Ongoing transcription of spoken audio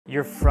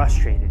You're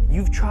frustrated.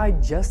 You've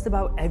tried just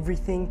about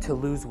everything to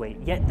lose weight,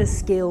 yet the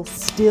scale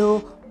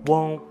still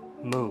won't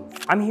move.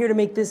 I'm here to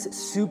make this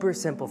super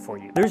simple for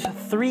you. There's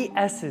 3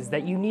 S's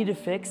that you need to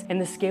fix and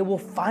the scale will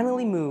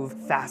finally move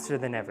faster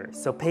than ever,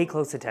 so pay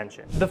close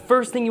attention. The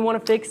first thing you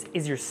want to fix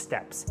is your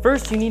steps.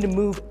 First, you need to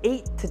move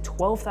 8 to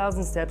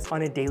 12,000 steps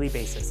on a daily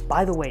basis.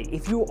 By the way,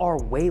 if you are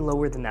way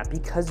lower than that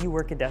because you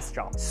work a desk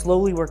job,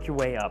 slowly work your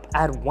way up.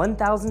 Add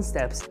 1,000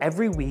 steps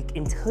every week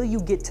until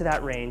you get to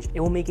that range. It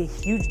will make a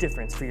huge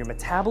difference for your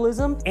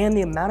metabolism and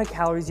the amount of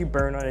calories you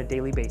burn on a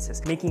daily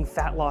basis, making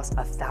fat loss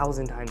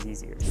 1,000 times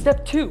easier.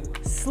 Step 2,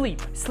 sleep.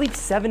 Sleep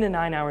 7 to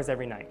 9 hours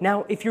every night.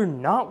 Now, if you're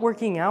not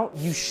working out,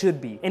 you should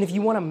be. And if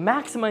you want to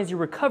maximize your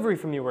recovery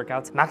from your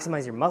workouts,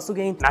 maximize your muscle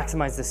gain,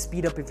 maximize the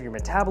speed up of your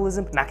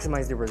metabolism,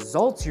 maximize the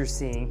results you're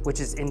seeing, which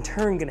is in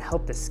turn going to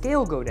help the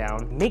scale go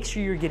down, make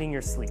sure you're getting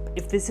your sleep.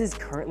 If this is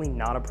currently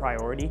not a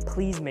priority,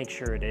 please make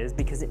sure it is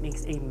because it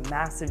makes a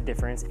massive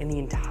difference in the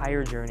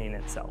entire journey in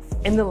itself.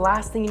 And the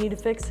last thing you need to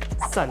fix,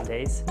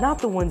 Sundays. Not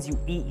the ones you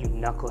eat, you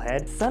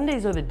knucklehead.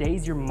 Sundays are the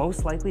days you're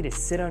most likely to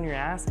sit on your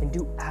ass and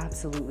do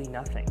absolutely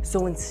nothing.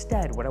 So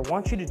instead, what I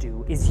want you to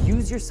do is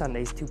use your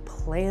Sundays to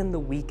plan the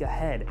week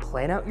ahead.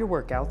 Plan out your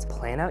workouts,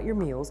 plan out your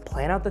meals,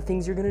 plan out the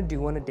things you're gonna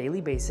do on a daily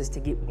basis to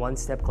get one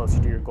step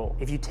closer to your goal.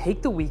 If you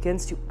take the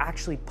weekends to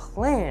actually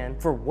plan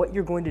for what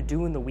you're going to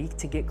do in the week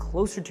to get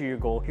closer to your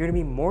goal, you're gonna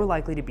be more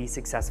likely to be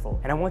successful.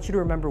 And I want you to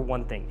remember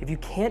one thing. If you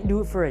can't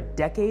do it for a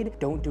decade,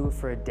 don't do it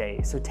for a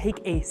day. So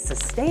take a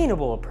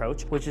sustainable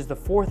approach, which is the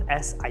 4th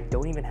S I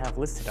don't even have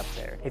listed up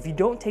there. If you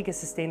don't take a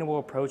sustainable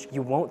approach,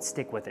 you won't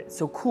stick with it.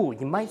 So cool,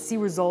 you might see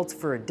results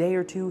for a day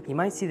or two, you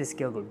might see the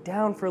scale go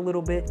down for a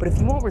little bit, but if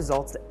you want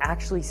results that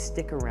actually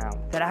stick around,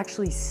 that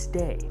actually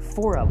stay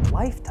for a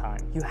lifetime,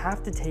 you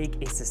have to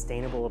take a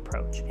sustainable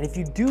approach. And if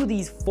you do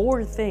these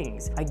 4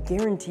 things, I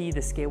guarantee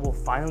the scale will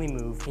finally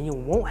move and you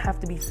won't have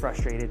to be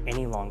frustrated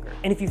any longer.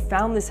 And if you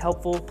found this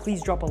helpful,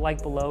 please drop a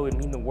like below. It'd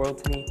mean the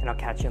world to me, and I'll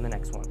catch you on the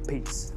next one. Peace.